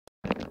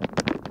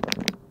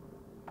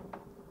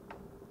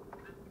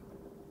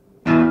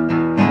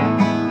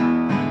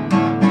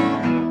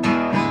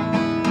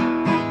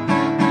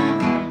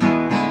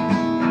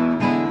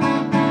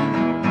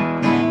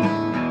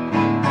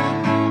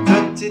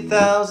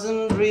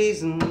20,000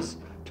 reasons,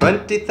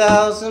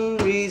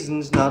 20,000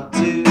 reasons not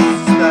to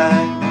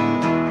stay.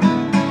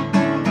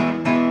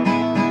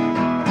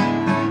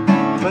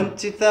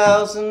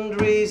 20,000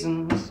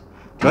 reasons,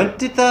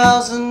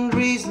 20,000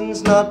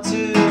 reasons not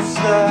to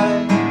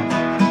stay.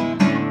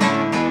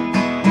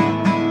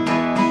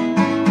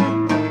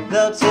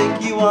 They'll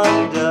take you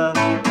under,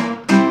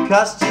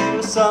 cast you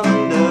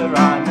asunder,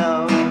 I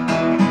know.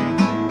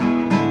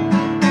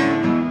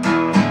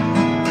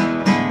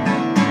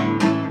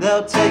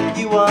 They'll take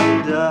you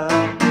under,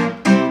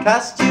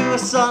 cast you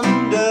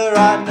asunder,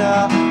 I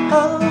know.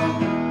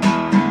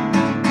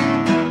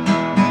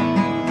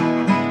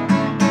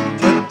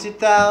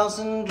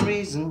 20,000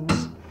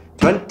 reasons,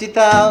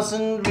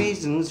 20,000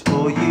 reasons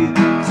for you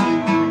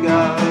to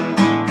go.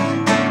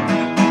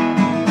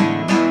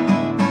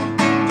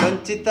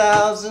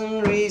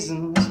 20,000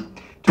 reasons,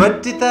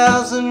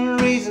 20,000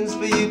 reasons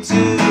for you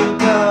to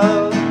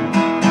go.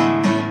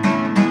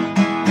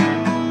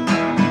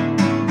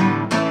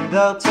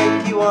 They'll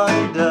take you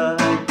under,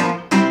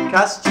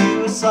 cast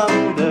you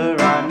asunder,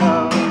 I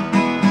know.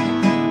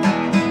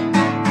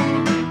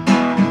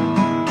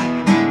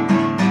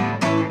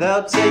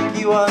 They'll take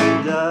you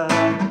under,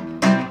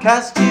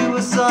 cast you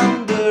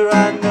asunder,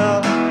 I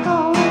know.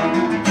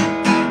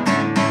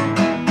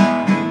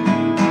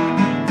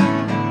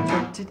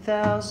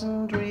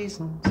 20,000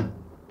 reasons,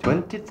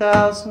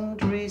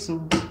 20,000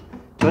 reasons,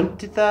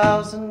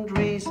 20,000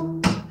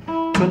 reasons,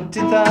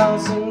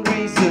 20,000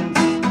 reasons,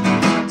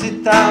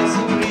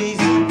 20,000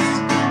 reasons,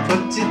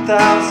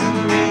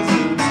 20,000 reasons.